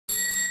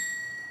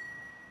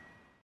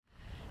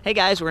Hey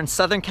guys, we're in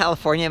Southern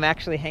California. I'm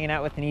actually hanging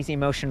out with an Easy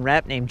Motion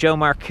rep named Joe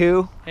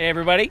Marcoux. Hey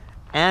everybody.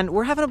 And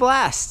we're having a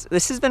blast.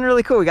 This has been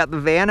really cool. We got the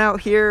van out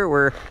here.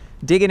 We're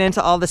digging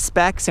into all the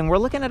specs and we're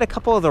looking at a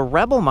couple of the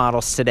Rebel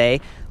models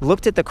today.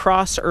 Looked at the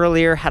Cross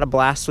earlier, had a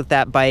blast with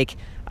that bike.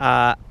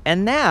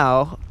 And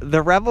now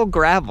the Rebel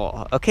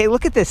Gravel. Okay,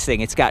 look at this thing.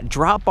 It's got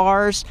drop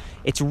bars.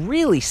 It's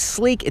really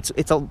sleek.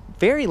 It's a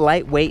very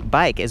lightweight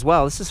bike as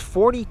well. This is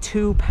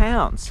 42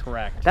 pounds.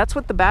 Correct. That's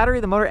what the battery,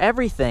 the motor,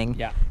 everything.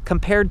 Yeah.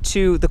 Compared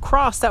to the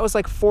Cross, that was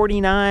like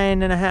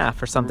 49 and a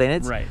half or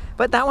something. Right.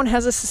 But that one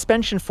has a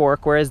suspension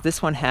fork, whereas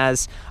this one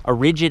has a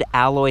rigid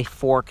alloy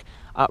fork.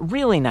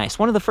 Really nice.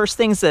 One of the first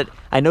things that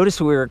I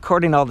noticed when we were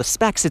recording all the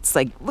specs, it's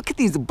like, look at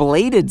these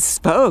bladed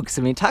spokes.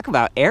 I mean, talk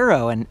about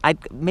aero. And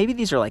maybe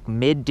these are like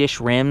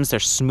mid-dish rims. They're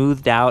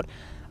smoothed out.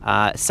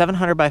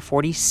 700 by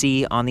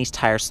 40C on these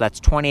tires. So that's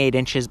 28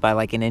 inches by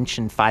like an inch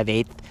and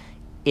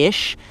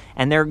 5/8-ish.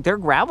 And they're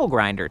gravel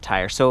grinder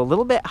tires. So a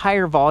little bit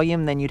higher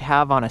volume than you'd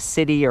have on a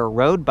city or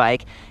road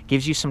bike.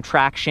 Gives you some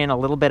traction, a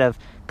little bit of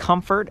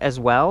comfort as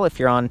well if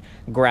you're on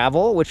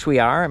gravel, which we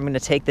are. I'm going to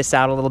take this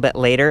out a little bit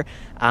later.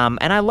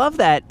 And I love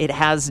that it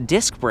has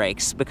disc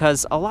brakes,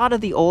 because a lot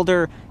of the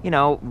older,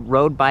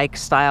 road bike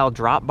style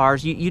drop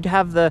bars, you'd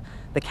have the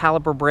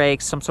caliper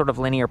brakes, some sort of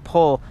linear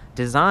pull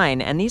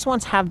design, and these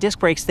ones have disc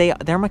brakes.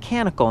 They're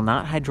mechanical,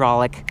 not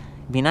hydraulic.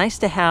 It'd be nice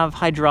to have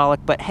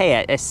hydraulic, but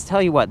hey, I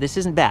tell you what, this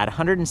isn't bad.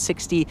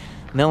 160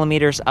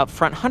 millimeters up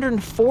front,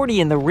 140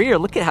 in the rear.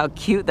 Look at how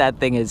cute that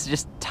thing is,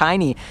 just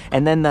tiny.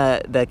 And then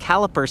the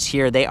calipers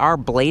here, they are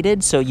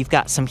bladed, so you've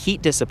got some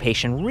heat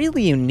dissipation.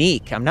 Really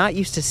unique. I'm not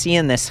used to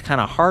seeing this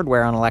kind of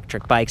hardware on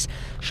electric bikes.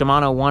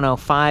 Shimano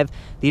 105.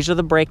 These are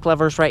the brake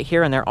levers right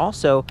here, and they're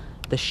also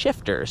the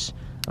shifters.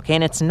 Okay,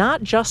 and it's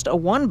not just a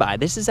 1x.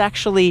 This is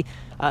actually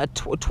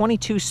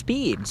 22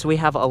 speed. So we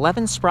have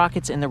 11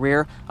 sprockets in the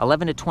rear,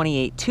 11 to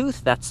 28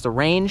 tooth, that's the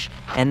range.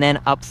 And then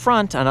up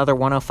front, another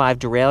 105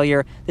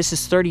 derailleur. This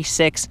is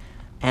 36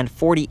 and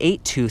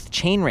 48 tooth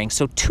chainring.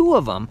 So two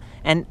of them.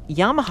 And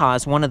Yamaha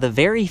is one of the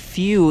very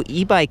few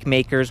e-bike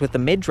makers with the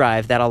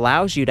mid-drive that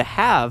allows you to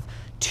have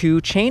two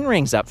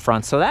chainrings up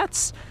front. So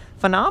that's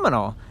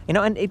phenomenal.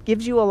 And it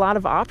gives you a lot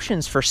of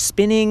options for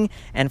spinning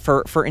and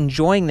for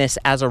enjoying this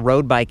as a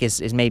road bike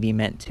is maybe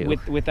meant to.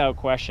 Without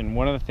question.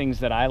 One of the things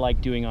that I like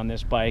doing on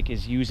this bike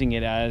is using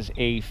it as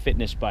a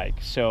fitness bike.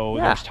 So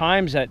yeah. There's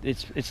times that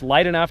it's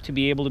light enough to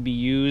be able to be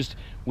used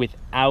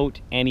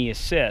without any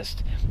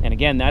assist. And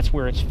again, that's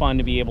where it's fun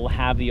to be able to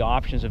have the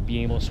options of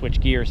being able to switch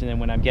gears. And then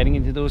when I'm getting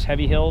into those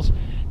heavy hills,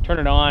 turn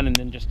it on and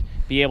then just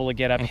be able to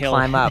get uphill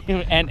and climb up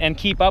and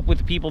keep up with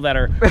the people that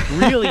are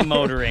really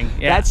motoring.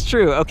 Yeah. That's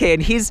true. Okay,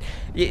 and he's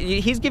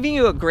giving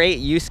you a great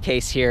use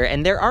case here,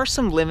 and there are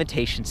some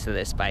limitations to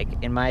this bike,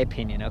 in my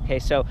opinion. Okay,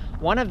 so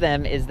one of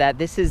them is that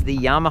this is the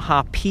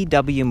Yamaha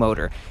PW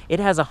motor. It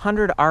has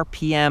 100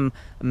 RPM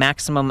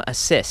maximum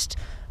assist.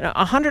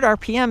 100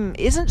 RPM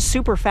isn't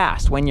super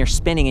fast when you're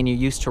spinning and you're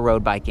used to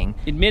road biking.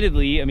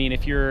 Admittedly, I mean,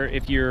 if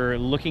you're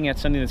looking at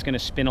something that's going to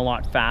spin a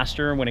lot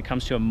faster when it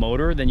comes to a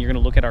motor, then you're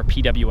going to look at our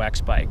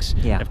PWX bikes.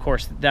 Yeah. And of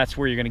course, that's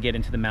where you're going to get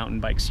into the mountain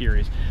bike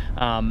series.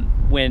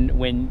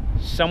 When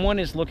someone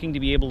is looking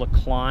to be able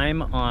to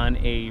climb on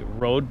a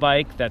road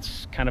bike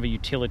that's kind of a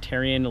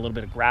utilitarian, a little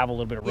bit of gravel, a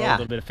little bit of road, a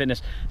little bit of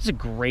fitness, this is a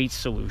great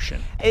solution.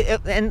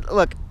 And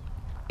look,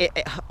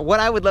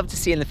 what I would love to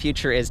see in the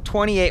future is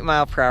 28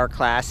 mile per hour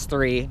class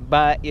 3,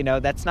 but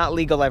that's not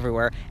legal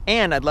everywhere.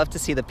 And I'd love to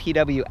see the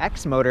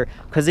PWX motor,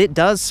 because it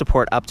does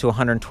support up to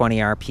 120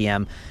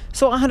 RPM.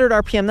 So 100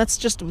 RPM, that's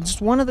just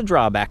one of the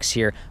drawbacks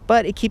here,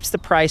 but it keeps the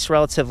price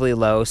relatively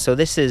low. So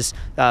this is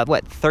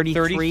what,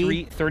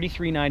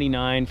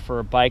 $33.99 for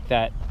a bike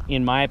that,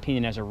 in my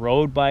opinion, as a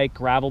road bike,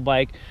 gravel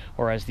bike,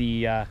 or as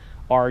the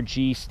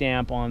RG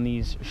stamp on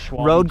these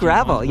Schwalbe road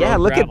gravel. Look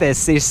gravel. at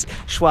this. These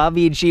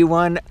Schwalbe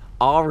G1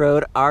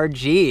 all-road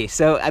RG.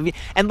 So I mean,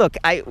 and look,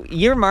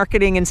 you're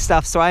marketing and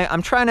stuff, so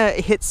I'm trying to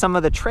hit some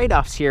of the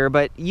trade-offs here,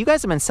 but you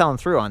guys have been selling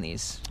through on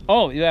these.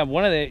 Oh yeah,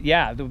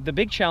 the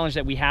big challenge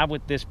that we have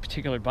with this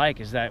particular bike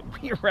is that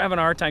we're having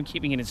a hard time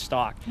keeping it in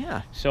stock.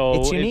 Yeah, so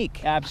it's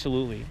unique.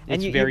 Absolutely,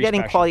 and it's you're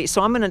getting special. quality.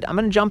 So I'm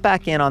gonna jump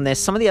back in on this.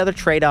 Some of the other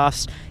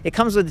trade-offs, it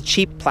comes with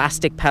cheap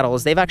plastic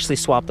pedals. They've actually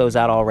swapped those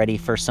out already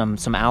for some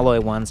alloy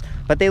ones,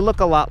 but they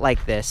look a lot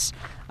like this.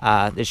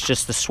 It's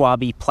just the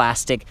Schwalbe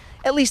plastic.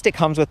 At least it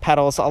comes with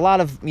pedals. A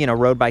lot of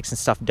road bikes and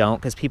stuff don't,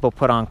 because people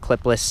put on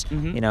clipless,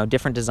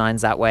 different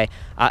designs that way.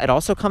 It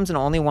also comes in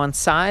only one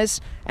size,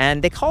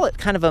 and they call it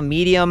kind of a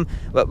medium,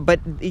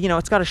 but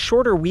it's got a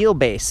shorter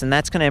wheelbase, and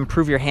that's going to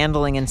improve your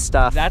handling and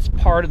stuff. That's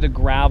part of the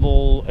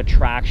gravel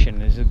attraction.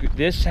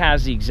 This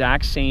has the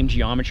exact same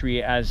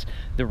geometry as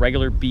the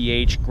regular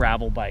BH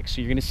gravel bike, so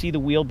you're going to see the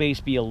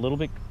wheelbase be a little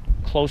bit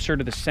closer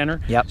to the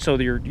center. Yep. So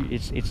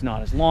it's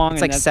not as long.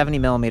 It's like 70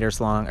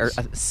 millimeters long, or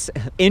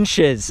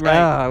inches.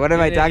 Right. Oh, what am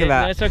I talking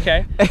about? That's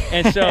okay.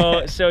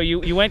 And so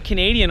you went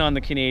Canadian on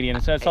the Canadian,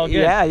 so that's all good.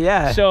 Yeah,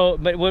 yeah. So,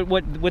 but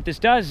what this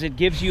does is it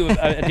gives you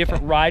a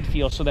different ride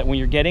feel, so that when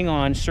you're getting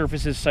on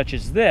surfaces such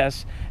as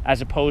this,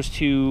 as opposed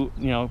to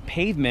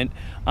pavement,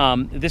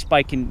 this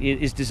bike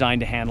is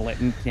designed to handle it,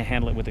 and to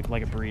handle it with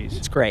like a breeze.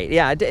 It's great.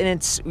 Yeah, and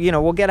it's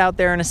we'll get out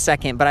there in a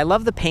second, but I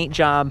love the paint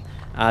job.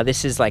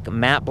 This is like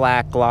matte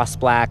black, gloss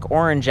black,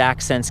 orange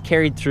accents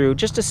carried through,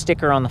 just a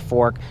sticker on the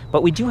fork.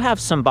 But we do have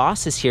some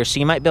bosses here, so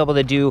you might be able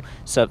to do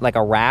like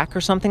a rack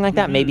or something like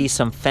that. Maybe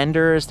some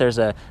fenders. There's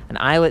an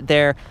eyelet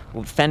there,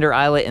 fender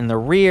eyelet in the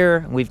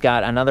rear. We've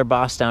got another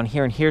boss down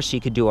here and here, so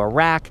you could do a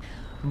rack.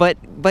 But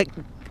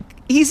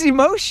easy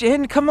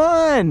motion, come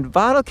on.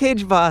 Bottle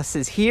cage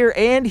bosses here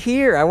and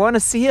here. I want to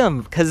see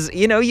them because,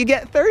 you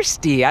get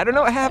thirsty. I don't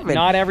know what happened.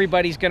 Not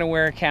everybody's going to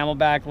wear a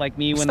Camelback like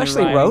me when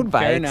especially they're riding. road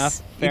bikes. Fair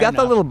enough. You got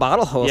the little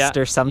bottle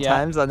holster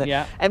sometimes on the.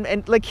 Yeah.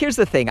 And like, here's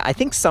the thing. I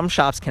think some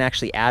shops can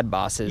actually add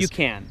bosses. You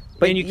can.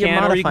 But and you you're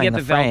can, or you can get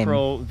the frame.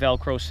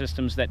 Velcro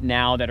systems that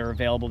are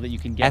available that you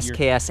can get.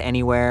 SKS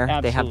Anywhere.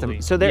 Absolutely. They have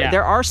them. So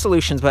there are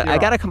solutions, but I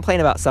got to complain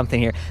about something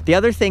here. The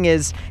other thing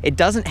is it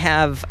doesn't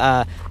have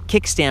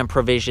kickstand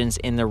provisions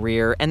in the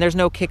rear, and there's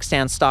no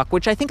kickstand stock,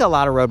 which I think a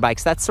lot of road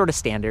bikes, that's sort of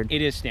standard.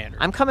 It is standard.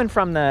 I'm coming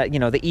from the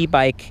the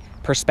e-bike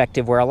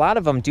perspective, where a lot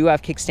of them do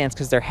have kickstands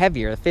because they're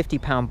heavier. A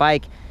 50-pound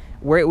bike,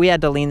 we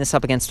had to lean this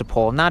up against a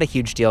pole. Not a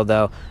huge deal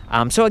though.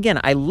 So again,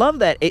 I love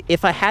that.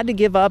 If I had to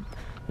give up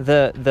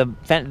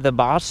the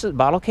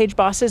bottle cage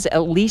bosses, at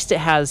least it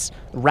has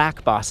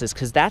rack bosses,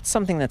 because that's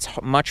something that's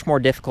much more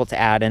difficult to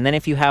add. And then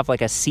if you have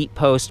like a seat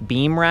post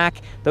beam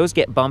rack, those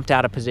get bumped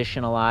out of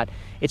position a lot.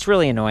 It's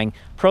really annoying.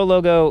 Pro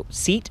logo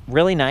seat,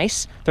 really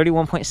nice,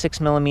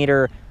 31.6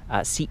 millimeter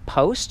seat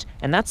post,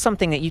 and that's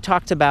something that you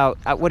talked about.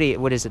 What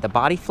is it? The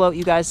body float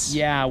you guys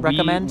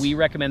recommend? We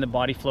recommend the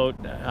body float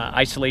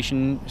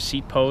isolation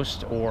seat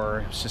post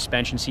or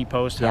suspension seat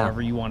post, however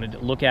you wanted to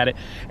look at it.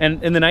 And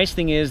the nice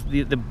thing is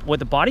what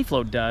the body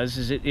float does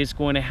is it's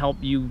going to help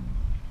you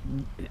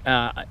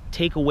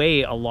take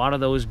away a lot of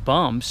those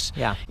bumps,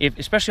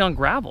 especially on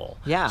gravel.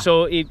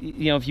 So if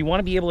you want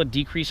to be able to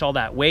decrease all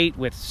that weight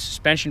with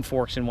suspension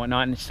forks and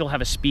whatnot, and still have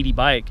a speedy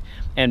bike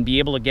and be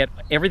able to get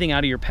everything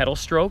out of your pedal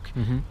stroke,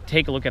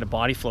 take a look at a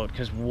body float,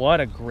 because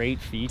what a great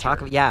feature.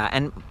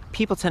 And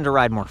people tend to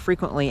ride more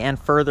frequently and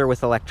further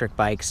with electric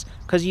bikes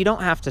because you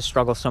don't have to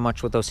struggle so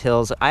much with those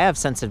hills. I have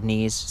sensitive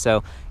knees,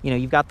 so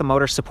you've got the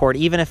motor support.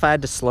 Even if I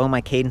had to slow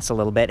my cadence a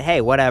little bit,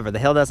 hey, whatever, the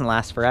hill doesn't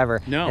last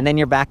forever. No. And then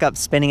you're back up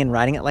spinning and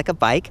riding it like a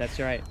bike. That's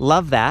right.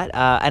 Love that.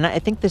 And I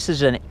think this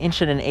is an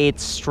 1.125"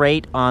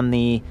 straight on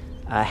the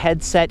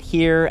headset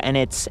here, and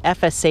it's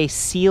FSA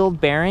sealed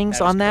bearings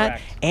on that,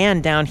 correct.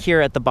 And down here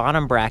at the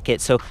bottom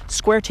bracket. So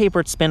square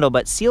tapered spindle,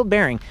 but sealed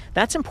bearing.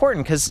 That's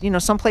important because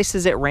some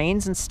places it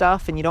rains and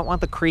stuff and you don't want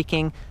the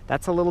creaking.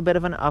 That's a little bit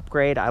of an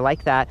upgrade. I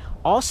like that.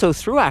 Also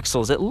through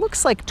axles, it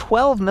looks like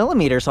 12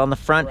 millimeters on the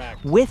front,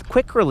 correct, with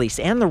quick release,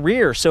 and the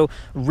rear. So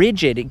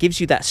rigid, it gives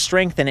you that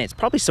strength, and it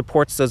probably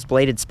supports those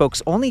bladed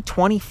spokes. Only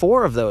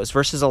 24 of those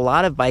versus a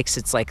lot of bikes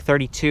it's like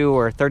 32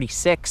 or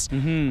 36.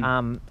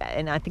 And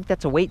I think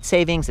that's a weight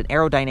savings and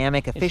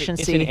aerodynamic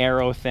efficiency. It's an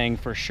aero thing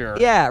for sure.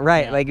 Yeah,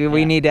 right. Like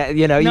we need to,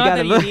 you Not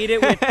gotta that you need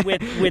it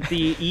with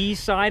the E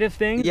side of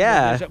things.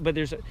 Yeah. But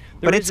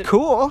it's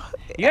cool.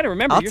 You got to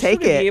remember, I'll you're still take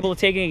going to it. be able to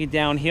take it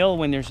downhill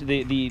when there's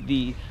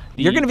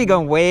you're going to be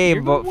going way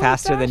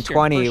faster than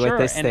 20 for with sure.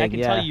 this and thing. I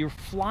can tell you, you're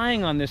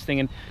flying on this thing,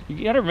 and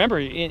you got to remember,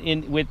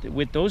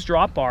 with those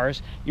drop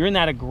bars, you're in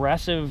that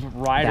aggressive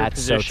rider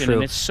position, so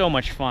and it's so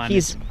much fun.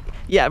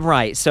 Yeah,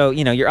 right. So,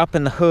 you're up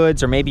in the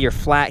hoods, or maybe you're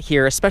flat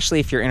here,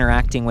 especially if you're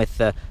interacting with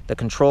the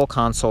control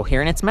console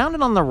here. And it's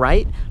mounted on the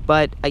right,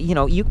 but,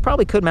 you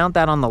probably could mount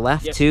that on the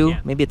left too.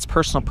 Maybe it's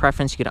personal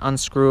preference. You could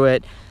unscrew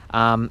it.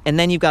 And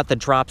then you've got the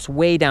drops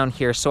way down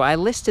here. So I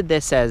listed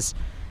this as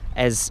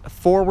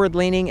forward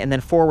leaning and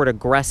then forward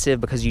aggressive,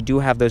 because you do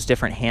have those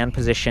different hand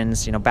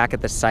positions, back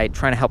at the site,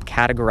 trying to help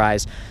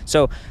categorize.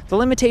 So the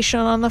limitation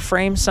on the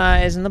frame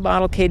size and the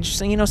bottle cage,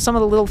 so, some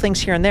of the little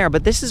things here and there,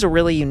 but this is a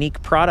really unique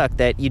product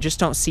that you just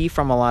don't see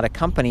from a lot of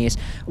companies.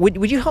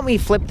 Would you help me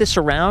flip this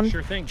around?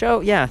 Sure thing. Joe?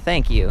 Yeah,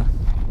 thank you.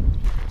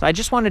 So I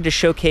just wanted to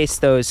showcase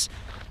those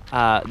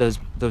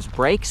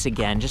brakes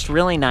again, just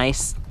really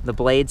nice. The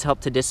blades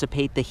help to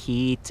dissipate the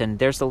heat, and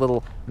there's the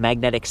little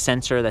magnetic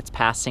sensor that's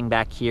passing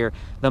back here.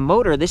 The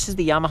motor, this is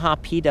the Yamaha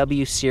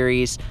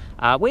PWseries,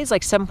 weighs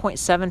like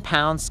 7.7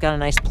 pounds. It's got a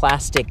nice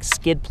plastic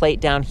skid plate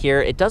down here.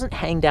 It doesn't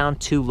hang down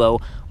too low.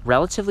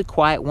 relatively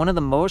quiet, one of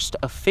the most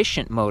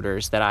efficient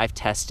motors that I've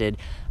tested.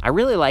 I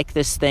really like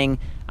this thing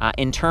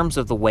in terms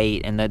of the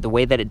weight and the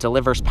way that it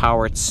delivers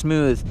power. It's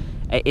smooth.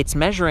 It's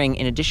measuring,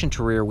 in addition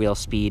to rear wheel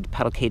speed,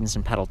 pedal cadence,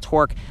 and pedal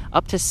torque,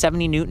 up to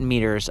 70 Newton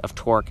meters of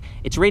torque.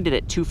 It's rated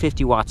at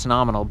 250 watts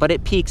nominal, but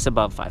it peaks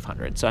above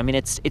 500. So I mean,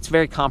 it's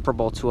very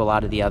comparable to a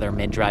lot of the other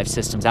mid-drive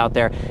systems out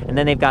there. And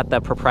then they've got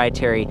the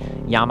proprietary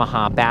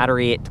Yamaha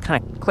battery. It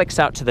kind of clicks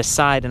out to the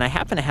side, and I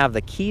happen to have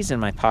the keys in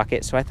my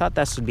pocket, so I thought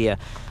this would be a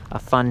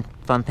fun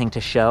thing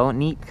to show.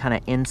 Neat kind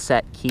of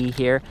inset key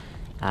here.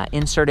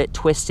 Insert it,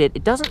 twist it.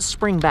 It doesn't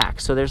spring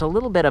back, so there's a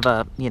little bit of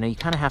a, you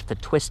kind of have to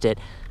twist it,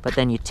 but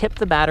then you tip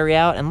the battery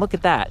out, and look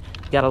at that.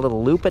 You got a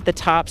little loop at the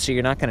top, so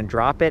you're not going to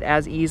drop it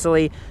as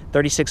easily.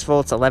 36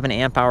 volts, 11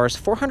 amp hours,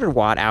 400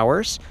 watt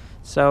hours.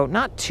 So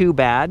not too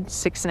bad,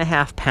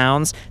 6.5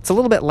 pounds. It's a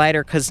little bit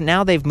lighter because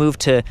now they've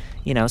moved to,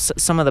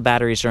 some of the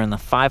batteries are in the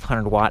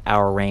 500 watt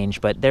hour range,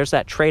 but there's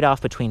that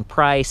trade-off between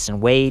price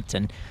and weight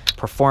and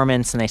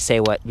performance, and they say,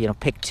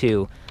 pick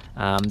two.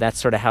 That's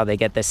sort of how they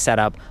get this set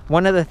up.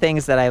 One of the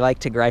things that I like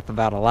to gripe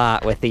about a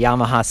lot with the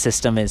Yamaha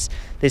system is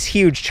this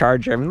huge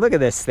charger. I mean, look at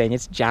this thing,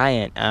 it's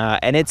giant,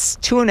 and it's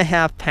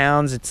 2.5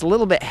 pounds. It's a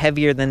little bit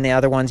heavier than the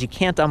other ones. You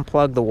can't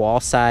unplug the wall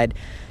side,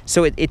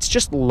 so it's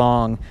just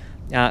long.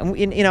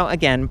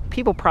 Again,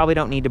 people probably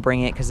don't need to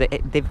bring it because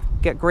they've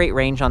got great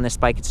range on this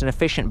bike. It's an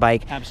efficient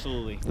bike.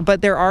 Absolutely.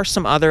 But there are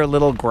some other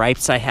little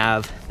gripes I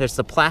have. There's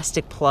the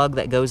plastic plug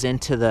that goes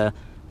into the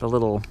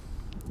little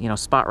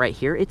spot right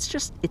here.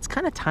 It's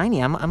kind of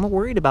tiny. I'm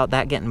worried about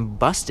that getting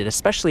busted,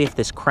 especially if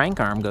this crank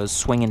arm goes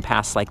swinging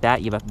past like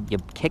that. You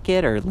kick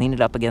it or lean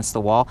it up against the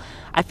wall.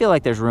 I feel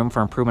like there's room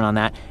for improvement on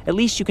that. At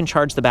least you can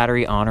charge the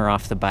battery on or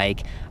off the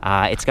bike.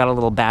 It's got a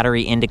little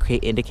battery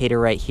indicator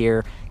right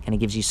here. Kind of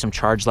gives you some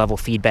charge level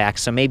feedback.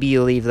 So maybe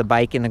you leave the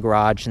bike in the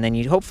garage and then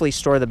you hopefully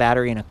store the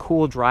battery in a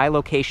cool, dry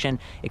location.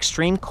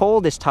 Extreme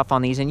cold is tough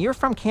on these. And you're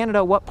from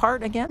Canada, what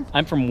part again?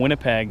 I'm from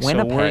Winnipeg.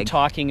 So we're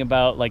talking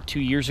about like 2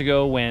 years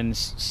ago when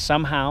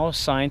somehow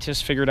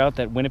scientists figured out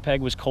that Winnipeg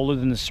was colder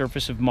than the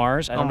surface of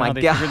Mars. I don't know how they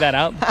figured that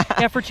out.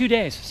 Yeah, for 2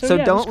 days. So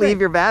yeah, don't leave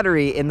your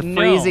battery in the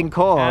freezing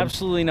cold.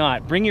 Absolutely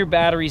not. Bring your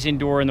batteries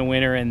indoor in the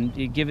winter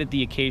and give it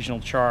the occasional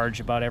charge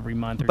about every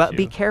month or two. But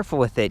be careful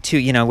with it too,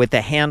 with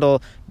the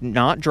handle,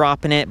 not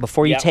dropping it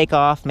before you take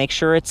off. Make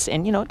sure it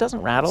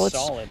doesn't rattle. It's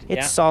solid.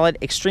 It's solid.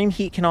 Extreme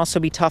heat can also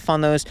be tough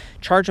on those.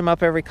 Charge them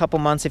up every couple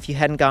months if you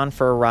hadn't gone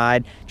for a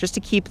ride, just to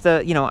keep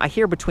the, I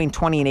hear between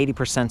 20 and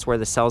 80% is where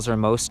the cells are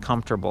most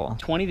comfortable.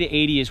 20 to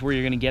 80 is where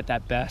you're going to get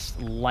that best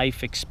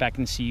life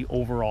expectancy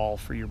overall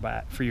for your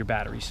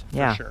batteries.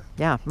 For sure.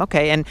 Yeah.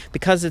 Okay. And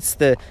because it's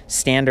the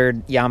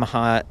standard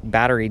Yamaha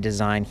battery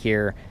design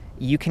here,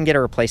 you can get a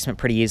replacement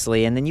pretty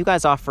easily, and then you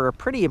guys offer a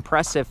pretty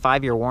impressive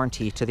 5-year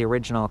warranty to the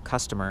original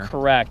customer.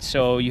 Correct.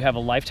 So you have a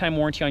lifetime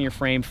warranty on your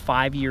frame,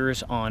 5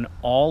 years on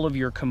all of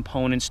your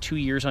components, 2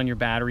 years on your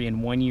battery,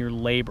 and 1 year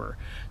labor.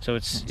 So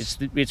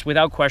it's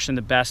without question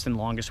the best and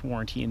longest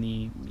warranty in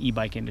the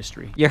e-bike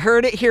industry. You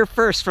heard it here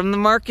first from the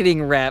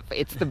marketing rep.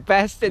 It's the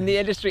best in the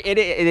industry. It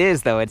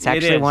is, though. It's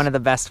actually one of the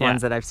best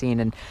ones that I've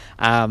seen, and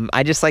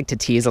I just like to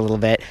tease a little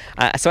bit.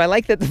 So I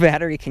like that the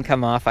battery can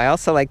come off. I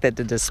also like that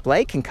the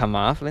display can come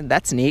off. I mean,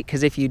 that's neat,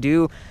 because if you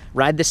do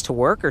ride this to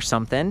work or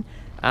something,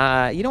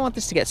 you don't want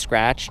this to get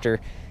scratched or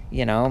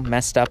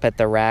messed up at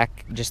the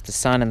rack. Just the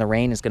sun and the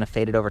rain is going to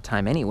fade it over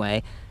time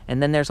anyway.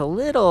 And then there's a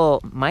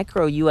little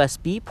micro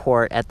USB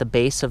port at the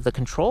base of the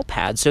control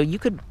pad, so you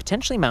could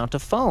potentially mount a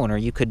phone, or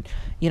you could,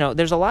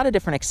 there's a lot of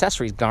different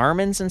accessories,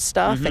 Garmin's and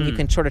stuff, and you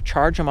can sort of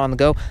charge them on the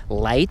go.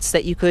 Lights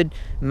that you could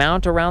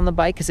mount around the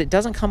bike, because it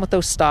doesn't come with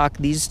those stock.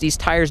 These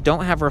tires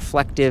don't have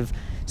reflective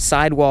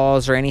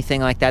sidewalls or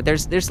anything like that.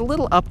 There's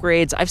little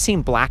upgrades. I've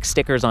seen black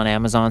stickers on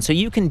Amazon, so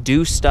you can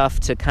do stuff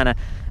to kind of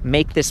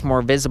make this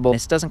more visible.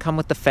 This doesn't come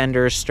with the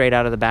fenders straight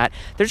out of the bat.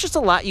 There's just a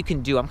lot you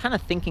can do. I'm kind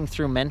of thinking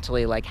through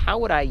mentally, like, how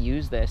would I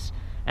use this?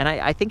 And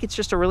I think it's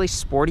just a really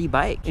sporty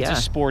bike. It's a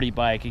sporty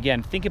bike.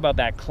 Again, think about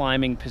that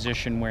climbing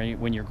position where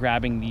when you're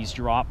grabbing these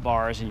drop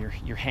bars and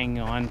you're hanging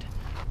on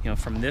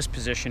from this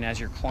position as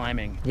you're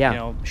climbing,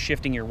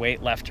 shifting your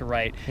weight left to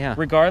right.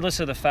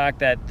 Regardless of the fact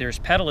that there's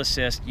pedal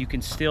assist, you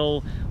can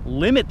still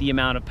limit the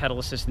amount of pedal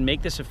assist and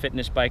make this a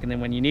fitness bike, and then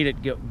when you need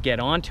it, get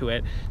onto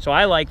it. So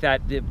I like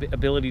that, the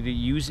ability to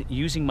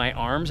using my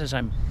arms as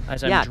I'm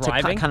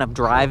driving. To kind of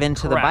drive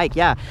into the bike.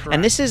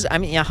 And this is,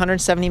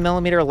 170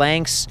 millimeter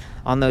lengths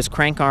on those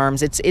crank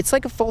arms. It's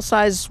like a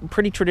full-size,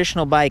 pretty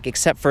traditional bike,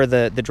 except for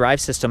the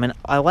drive system. And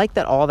I like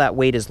that all that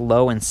weight is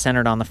low and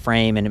centered on the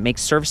frame, and it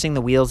makes servicing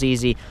the wheels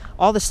easy.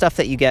 All the stuff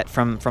that you get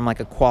from like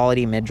a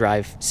quality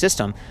mid-drive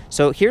system.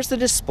 So here's the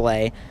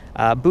display.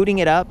 Booting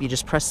it up, you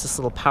just press this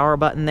little power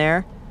button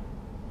there,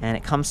 and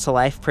it comes to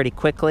life pretty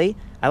quickly.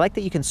 I like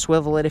that you can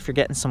swivel it if you're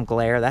getting some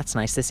glare. That's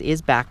nice. This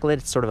is backlit.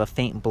 It's sort of a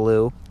faint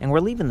blue, and we're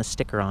leaving the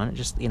sticker on it.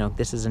 Just,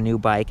 this is a new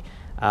bike.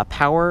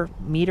 Power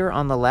meter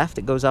on the left.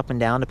 It goes up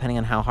and down depending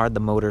on how hard the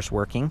motor's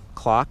working.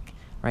 Clock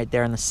right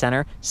there in the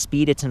center.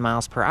 Speed, it's in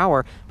miles per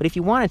hour. But if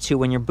you wanted to,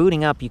 when you're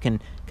booting up, you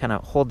can kind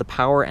of hold the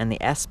power and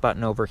the S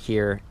button over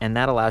here, and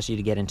that allows you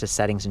to get into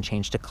settings and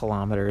change to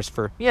kilometers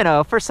for, you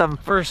know, for some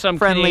friendly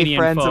Canadian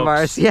friends folks of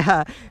ours.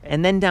 Yeah.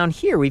 And then down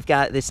here, we've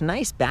got this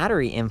nice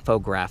battery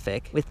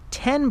infographic with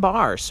 10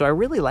 bars. So I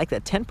really like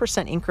that,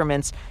 10%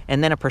 increments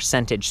and then a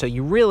percentage. So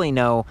you really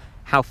know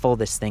how full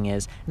this thing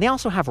is. And they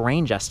also have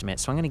range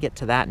estimates, so I'm going to get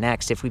to that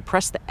next. If we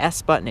press the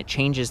S button, it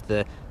changes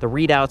the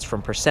readouts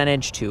from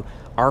percentage to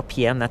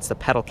RPM, that's the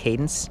pedal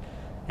cadence,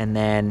 and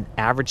then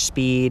average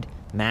speed,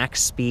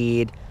 max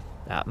speed,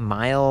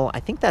 mile, I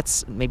think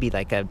that's maybe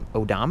like a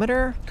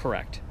odometer.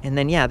 Correct. And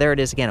then, yeah, there it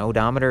is again,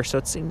 odometer, so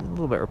it's a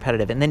little bit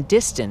repetitive. And then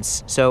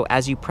distance, so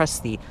as you press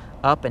the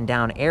up and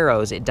down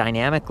arrows, it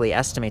dynamically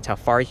estimates how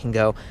far you can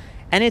go.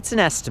 And it's an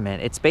estimate.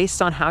 It's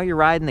based on how you're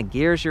riding, the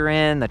gears you're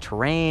in, the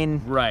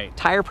terrain. Right.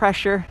 Tire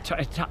pressure.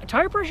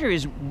 Tire pressure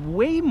is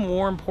way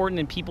more important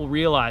than people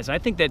realize. I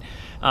think that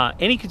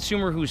any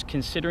consumer who's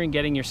considering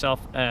getting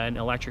yourself an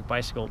electric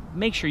bicycle,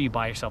 make sure you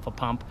buy yourself a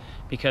pump,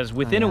 because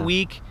within a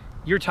week,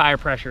 your tire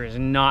pressure is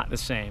not the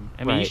same.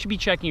 I mean, you should be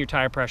checking your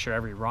tire pressure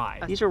every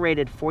ride. These are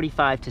rated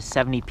 45 to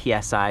 70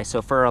 PSI.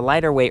 So for a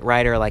lighter weight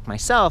rider like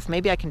myself,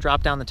 maybe I can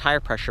drop down the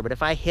tire pressure, but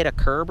if I hit a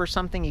curb or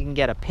something, you can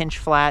get a pinch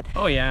flat.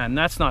 Oh yeah, and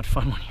that's not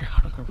fun when you're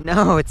out on the road.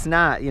 No, it's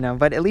not, you know,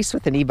 but at least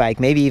with an e-bike,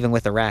 maybe even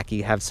with a rack,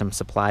 you have some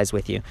supplies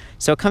with you.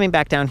 So coming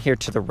back down here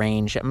to the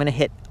range, I'm gonna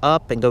hit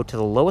up and go to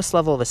the lowest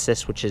level of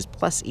assist, which is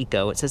plus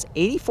eco. It says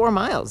 84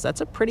 miles.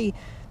 That's a pretty,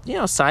 you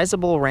know,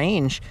 sizable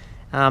range.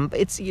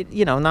 It's,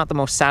 you know, not the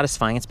most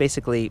satisfying. It's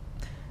basically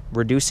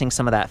reducing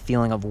some of that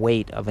feeling of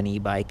weight of an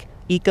e-bike.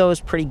 Eco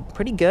is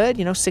pretty good,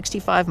 you know,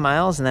 65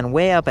 miles, and then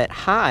way up at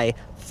high,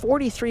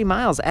 43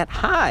 miles at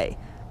high.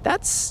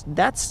 That's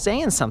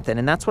saying something,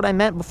 and that's what I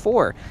meant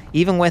before.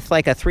 Even with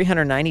like a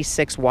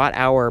 396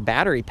 watt-hour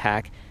battery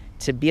pack,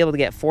 to be able to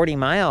get 40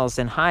 miles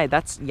and high,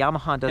 that's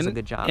Yamaha does a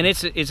good job. And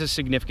it's a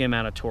significant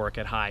amount of torque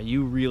at high.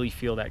 You really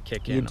feel that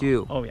kick in. You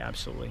do. Oh yeah,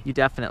 absolutely. You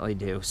definitely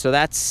do. So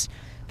that's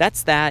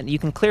that. You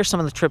can clear some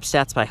of the trip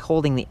stats by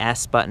holding the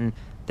S button.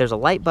 There's a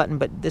light button,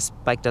 but this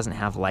bike doesn't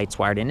have lights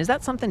wired in. Is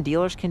that something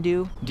dealers can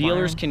do?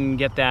 Dealers can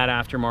get that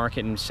aftermarket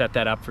and set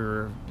that up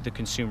for the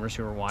consumers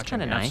who are watching.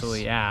 Kind of nice.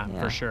 Absolutely, yeah,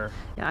 for sure.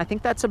 Yeah, I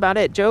think that's about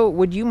it. Joe,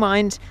 would you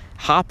mind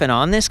hopping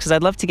on this? Because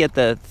I'd love to get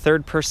the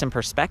third-person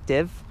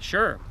perspective.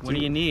 Sure. What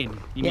do you need?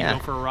 You need to go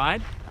for a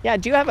ride? Yeah,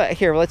 do you have a...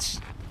 Here,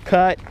 let's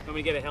cut. Want me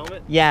to get a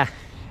helmet? Yeah.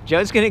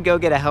 Joe's gonna go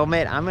get a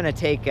helmet. I'm gonna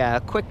take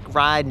a quick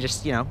ride and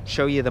just, you know,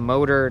 show you the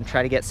motor and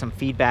try to get some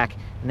feedback,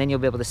 and then you'll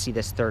be able to see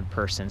this third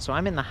person. So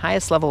I'm in the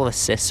highest level of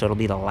assist, so it'll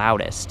be the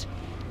loudest.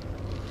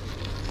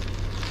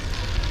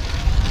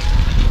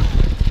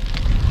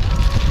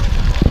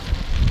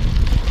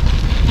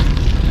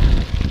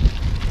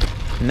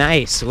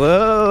 Nice.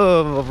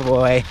 Whoa,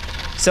 boy.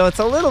 So it's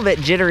a little bit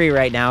jittery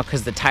right now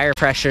because the tire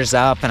pressure's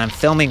up and I'm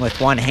filming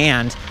with one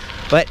hand,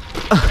 but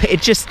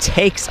it just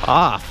takes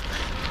off.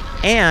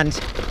 And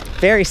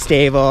very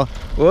stable.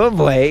 Oh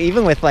boy,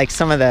 even with like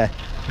some of the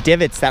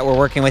divots that we're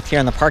working with here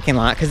in the parking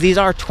lot, because these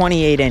are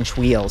 28-inch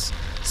wheels.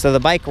 So the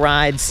bike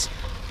rides,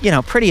 you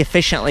know, pretty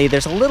efficiently.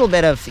 There's a little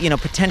bit of, you know,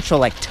 potential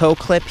like toe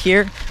clip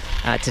here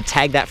to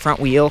tag that front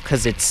wheel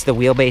because the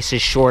wheelbase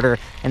is shorter.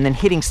 And then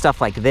hitting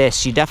stuff like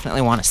this, you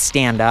definitely want to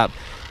stand up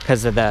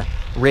because of the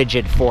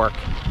rigid fork.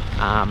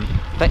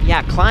 But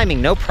yeah,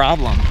 climbing, no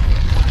problem.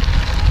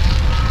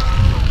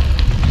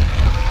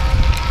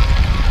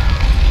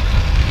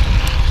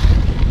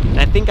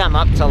 I think I'm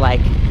up to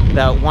like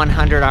the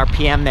 100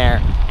 RPM there,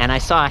 and I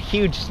saw a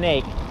huge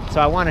snake, so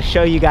I want to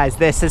show you guys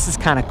this. This is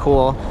kind of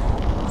cool.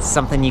 It's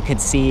something you could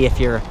see if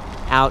you're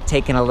out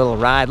taking a little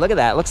ride. Look at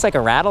that, it looks like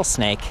a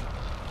rattlesnake.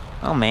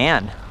 Oh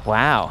man,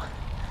 wow,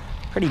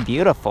 pretty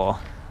beautiful.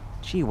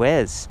 Gee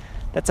whiz,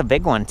 that's a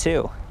big one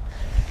too.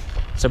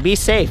 So be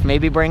safe,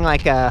 maybe bring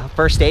like a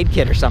first aid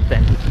kit or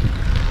something.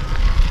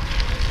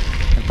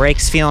 The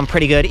brake's feeling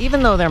pretty good,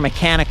 even though they're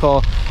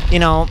mechanical, you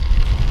know,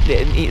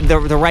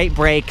 the right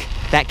brake,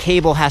 that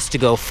cable has to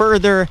go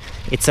further.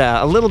 It's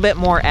a little bit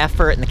more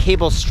effort, and the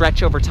cables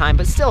stretch over time,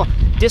 but still,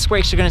 disc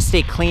brakes are gonna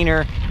stay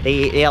cleaner.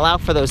 They allow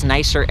for those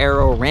nicer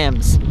aero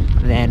rims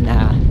than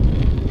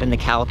the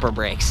caliper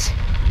brakes.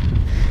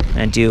 I'm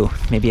gonna do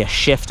maybe a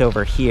shift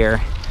over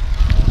here.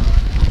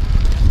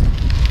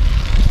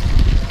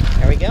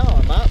 There we go,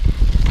 I'm up.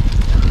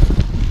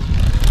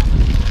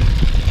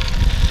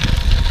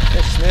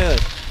 They're smooth.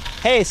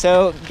 Hey,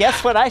 so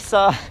guess what I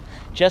saw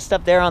just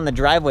up there on the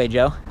driveway,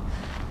 Joe?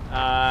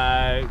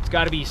 It's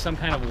got to be some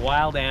kind of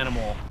wild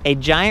animal. A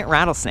giant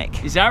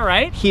rattlesnake. Is that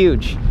right?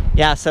 Huge.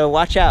 Yeah, so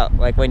watch out,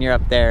 like when you're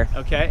up there.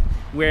 Okay.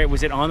 Where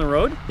was it, on the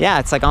road? Yeah,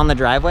 it's like on the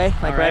driveway,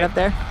 like right up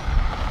there.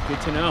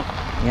 Good to know.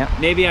 Yeah.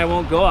 Maybe I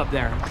won't go up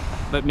there,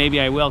 but maybe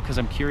I will because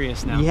I'm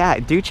curious now. Yeah,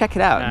 do check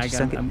it out.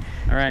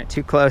 All right.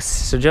 Too close.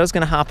 So Joe's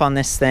gonna hop on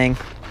this thing.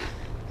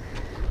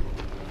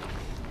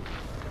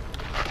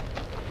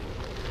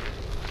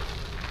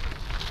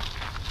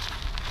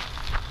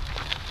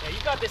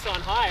 You got this on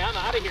high, I'm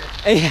out of here.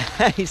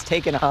 Yeah, he's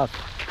taking off.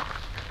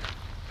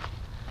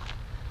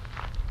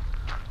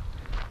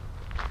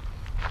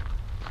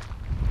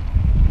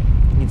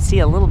 see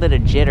a little bit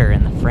of jitter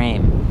in the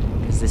frame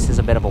because this is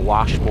a bit of a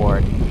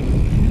washboard.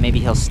 Maybe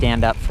he'll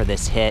stand up for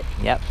this hit.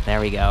 Yep, there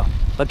we go.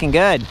 Looking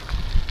good.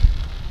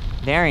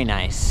 Very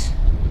nice.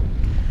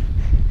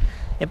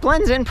 It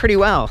blends in pretty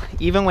well,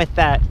 even with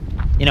that,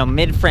 you know,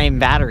 mid-frame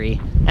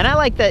battery. And I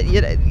like that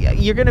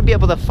you're gonna be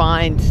able to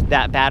find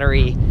that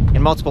battery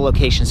in multiple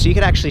locations. So you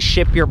could actually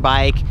ship your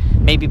bike,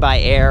 maybe by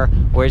air,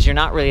 whereas you're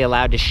not really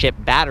allowed to ship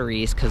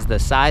batteries because the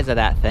size of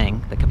that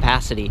thing, the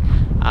capacity.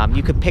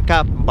 You could pick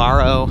up,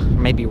 borrow,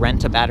 maybe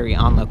rent a battery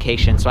on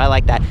location. So I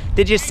like that.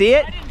 Did you see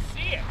it? I didn't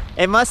see it.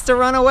 It must have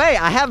run away.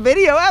 I have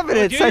video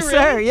evidence, I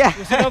swear. Really? Yeah.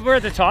 Was it over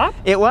at the top?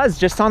 It was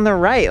just on the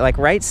right, like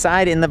right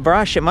side in the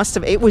brush. It must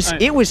have, it was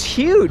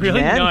huge,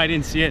 really? man. No, I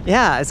didn't see it.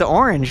 Yeah, it's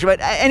orange. But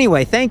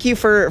anyway, thank you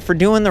for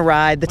doing the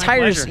ride. The My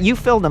tires, pleasure. you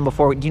filled them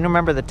before. Do you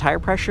remember the tire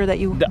pressure that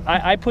you?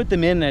 I put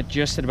them in at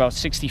just at about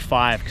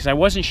 65 because I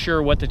wasn't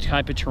sure what the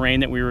type of terrain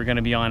that we were going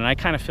to be on, and I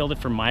kind of filled it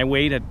for my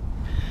weight at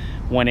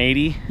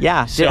 180.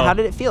 Yeah. So, how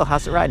did it feel?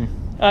 How's it riding?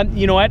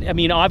 You know what? I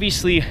mean,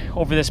 obviously,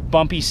 over this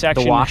bumpy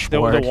section, The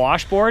washboard. the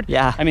washboard.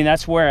 Yeah. I mean,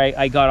 that's where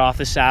I got off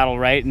the saddle,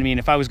 right? I mean,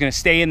 if I was going to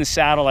stay in the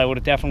saddle, I would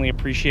have definitely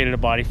appreciated a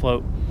body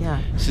float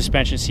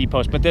suspension seat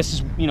post. But this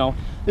is, you know,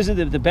 this is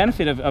the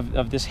benefit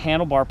of this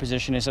handlebar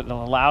position is it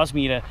allows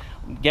me to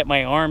get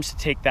my arms to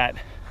take that.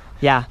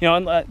 Yeah. You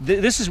know,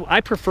 this is,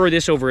 I prefer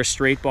this over a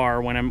straight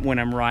bar when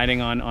I'm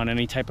riding on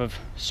any type of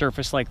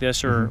surface like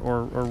this or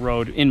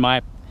road. In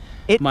my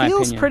It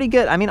feels opinion. pretty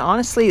good. I mean,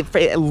 honestly,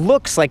 it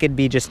looks like it'd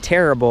be just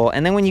terrible.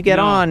 And then when you get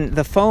on,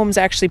 the foam's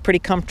actually pretty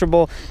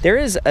comfortable.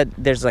 There's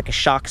like a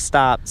shock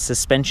stop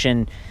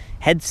suspension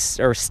head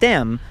or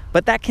stem,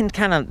 but that can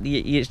kind of,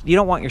 you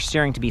don't want your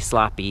steering to be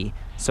sloppy.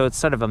 So it's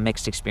sort of a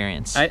mixed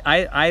experience.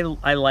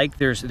 I like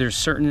there's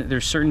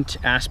certain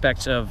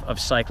aspects of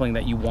cycling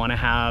that you want to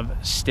have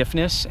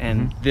stiffness,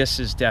 and this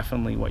is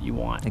definitely what you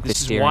want. Like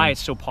this is why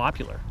it's so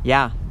popular.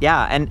 Yeah,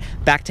 and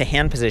back to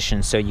hand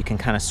position, so you can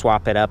kind of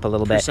swap it up a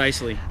little bit.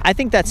 Precisely. I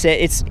think that's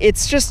it.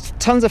 It's just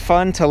tons of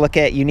fun to look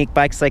at unique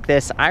bikes like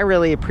this. I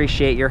really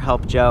appreciate your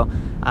help, Joe.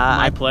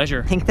 My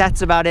pleasure. I think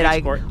that's about it.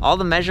 Thanks, All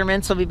the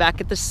measurements will be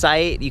back at the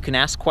site. You can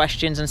ask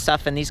questions and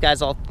stuff, and these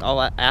guys,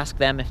 I'll ask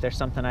them if there's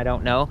something I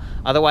don't know.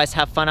 Otherwise,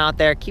 have fun out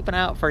there, keep an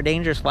eye out for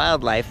dangerous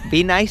wildlife,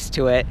 be nice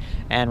to it,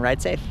 and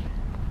ride safe.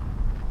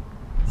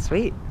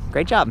 Sweet,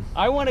 great job.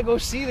 I want to go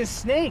see the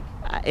snake.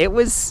 It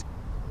was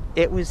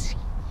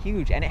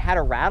huge, and it had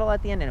a rattle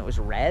at the end, and it was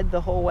red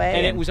the whole way.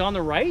 And it was on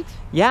the right?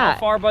 Yeah. How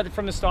far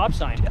from the stop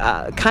sign?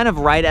 Kind of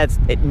right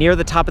near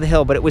the top of the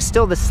hill, but it was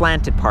still the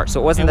slanted part,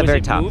 so it wasn't the very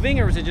top. Was it moving,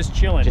 or was it just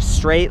chilling? Just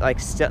straight, like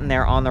sitting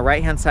there on the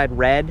right-hand side,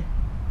 red.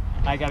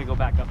 I gotta go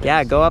back up there.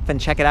 Yeah, go up and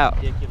check it out.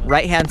 Ridiculous.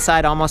 Right-hand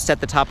side, almost at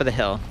the top of the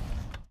hill.